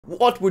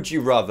What would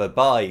you rather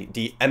buy?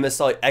 The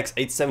MSI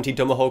X870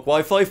 Tomahawk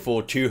Wi-Fi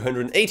for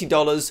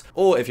 $280,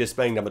 or if you're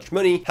spending that much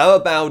money, how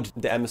about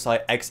the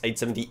MSI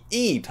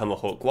X870E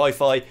Tomahawk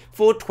Wi-Fi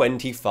for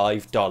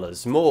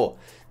 $25 more?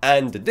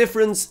 And the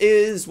difference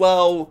is,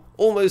 well,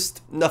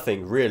 almost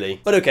nothing really.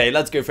 But okay,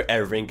 let's go for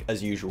everything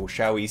as usual,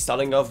 shall we?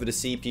 Starting off with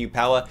the CPU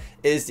power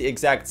is the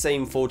exact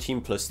same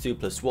 14 plus 2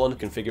 plus 1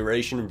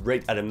 configuration,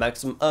 rated at a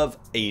maximum of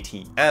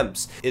 80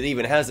 amps. It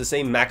even has the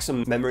same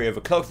maximum memory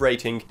overclock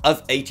rating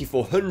of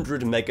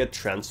 8400 mega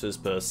transfers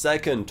per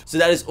second. So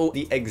that is all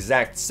the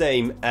exact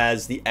same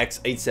as the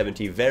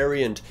X870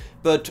 variant.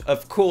 But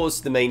of course,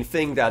 the main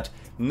thing that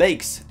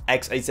makes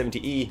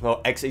X870E, well,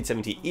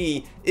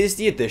 X870E is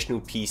the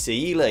additional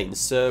PCIe lanes.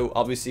 So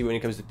obviously when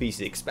it comes to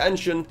PC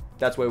expansion,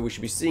 that's where we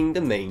should be seeing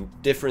the main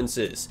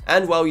differences.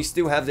 And while we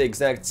still have the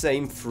exact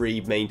same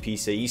 3 main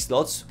PCIe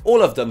slots,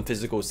 all of them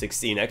physical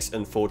 16x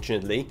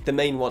unfortunately, the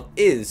main one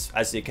is,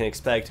 as you can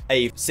expect,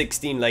 a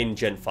 16 lane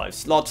Gen 5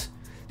 slot.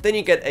 Then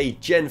you get a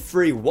Gen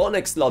 3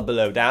 1x slot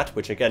below that,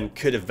 which again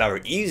could have very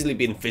easily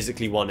been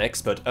physically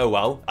 1x, but oh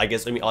well, I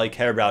guess only I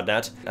care about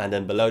that. And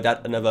then below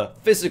that another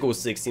physical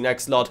 16x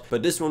slot,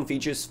 but this one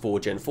features 4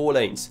 Gen 4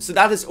 lanes. So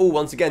that is all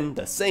once again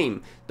the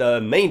same. The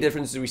main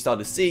differences we start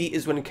to see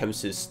is when it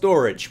comes to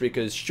storage,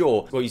 because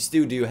sure, well, you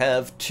still do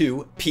have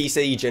 2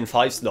 PCIe Gen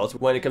 5 slots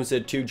when it comes to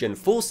 2 Gen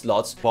 4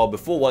 slots, while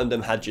before one of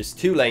them had just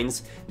 2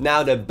 lanes,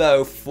 now they're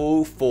both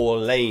full 4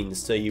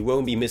 lanes, so you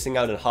won't be missing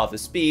out on half the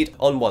speed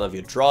on one of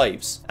your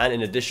drives. And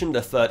in addition,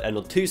 the third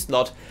NL2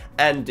 slot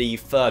and the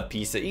third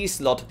PCIe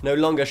slot no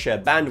longer share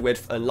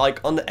bandwidth, unlike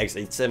on the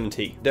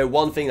X870. Though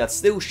one thing that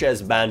still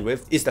shares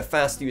bandwidth is the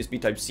fast USB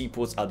Type-C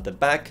ports at the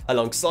back,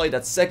 alongside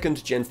that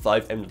second Gen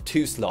 5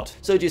 NL2 slot,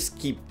 so just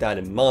keep that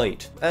in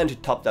mind. And to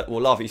top that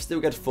all off, you still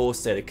get 4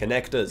 SATA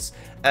connectors,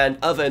 and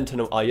other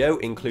internal I/O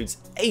includes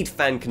 8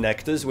 fan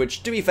connectors,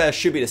 which to be fair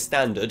should be the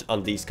standard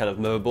on these kind of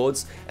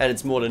motherboards, and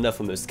it's more than enough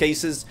for most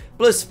cases,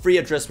 plus 3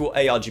 addressable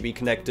ARGB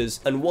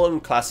connectors and 1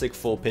 classic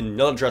 4-pin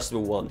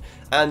non-addressable one.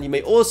 And you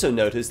may also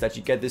notice that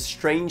you get this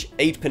strange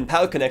 8-pin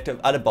power connector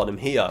at the bottom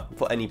here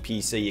for any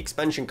PC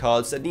expansion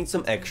cards that need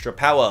some extra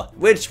power,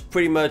 which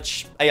pretty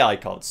much AI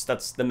cards,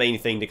 that's the main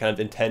thing they kind of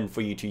intend for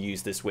you to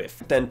use this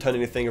with. Then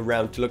turning the thing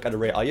around to look at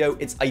array I/O,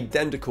 it's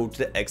identical to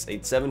the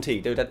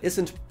X870, though that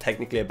isn't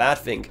technically a bad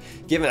thing,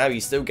 given how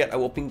you still get a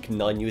whopping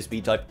 9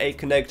 USB Type-A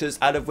connectors,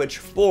 out of which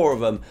 4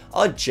 of them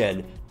are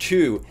Gen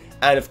 2.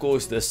 And of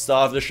course, the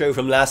star of the show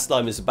from last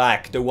time is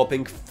back, the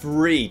whopping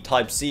 3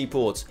 Type-C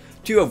ports.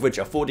 2 of which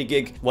are 40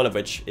 gig, 1 of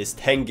which is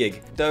 10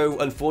 gig. Though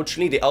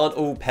unfortunately they aren't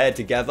all paired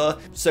together,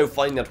 so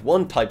finding that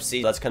one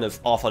Type-C that's kind of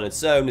off on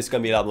its own is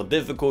going to be a lot more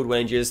difficult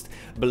when you're just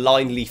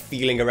blindly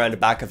feeling around the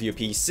back of your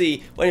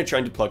PC when you're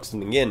trying to plug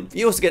something in.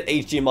 You also get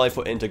HDMI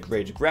for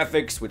integrated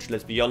graphics, which,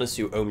 let's be honest,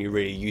 you only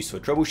really use for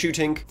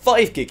troubleshooting.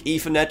 5 gig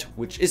Ethernet,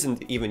 which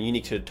isn't even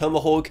unique to the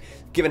Tomahawk,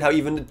 given how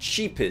even the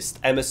cheapest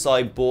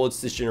MSI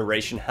boards this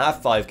generation have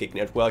 5 gig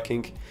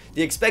networking.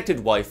 The expected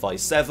Wi-Fi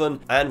 7,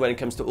 and when it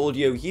comes to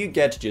audio, you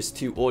get just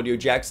 2 audio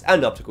jacks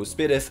and optical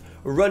SPDIF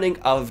running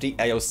out of the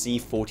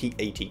ALC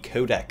 4080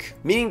 codec.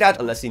 Meaning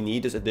that unless you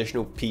need those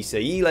additional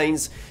PCIe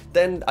lanes,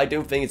 then I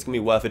don't think it's going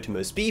to be worth it to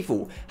most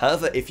people.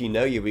 However, if you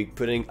know you'll be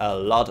putting a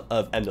lot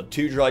of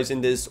M.2 drives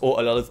in this, or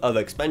a lot of other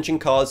expansion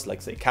cards,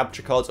 like say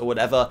capture cards or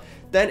whatever,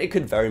 then it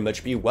could very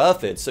much be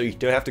worth it, so you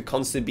don't have to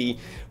constantly be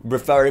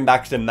referring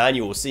back to the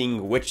manual,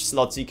 seeing which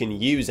slots you can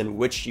use and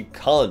which you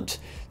can't.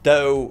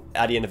 Though,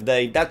 at the end of the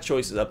day, that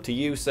choice is up to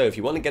you, so if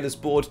you want to get this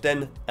board,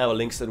 then our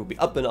links that will be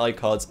up in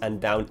iCards and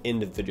down in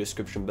the video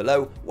description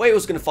below, where you're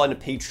also going to find a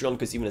Patreon,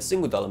 because even a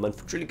single $1 a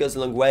month really goes a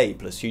long way,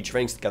 plus huge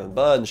thanks to Gavin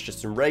Burns,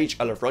 Justin Rage,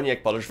 Alan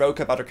Roniak, Polish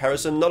Roka, Patrick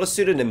Harrison, Not a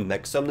Pseudonym,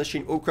 Next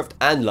Submachine, Allcraft,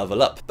 and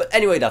Level Up. But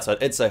anyway, that's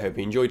it, so I hope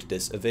you enjoyed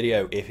this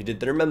video. If you did,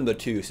 then remember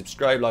to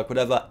subscribe, like,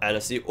 whatever, and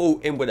I'll see you all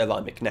in whatever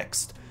I make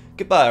next.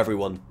 Goodbye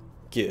everyone.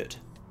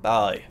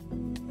 Goodbye.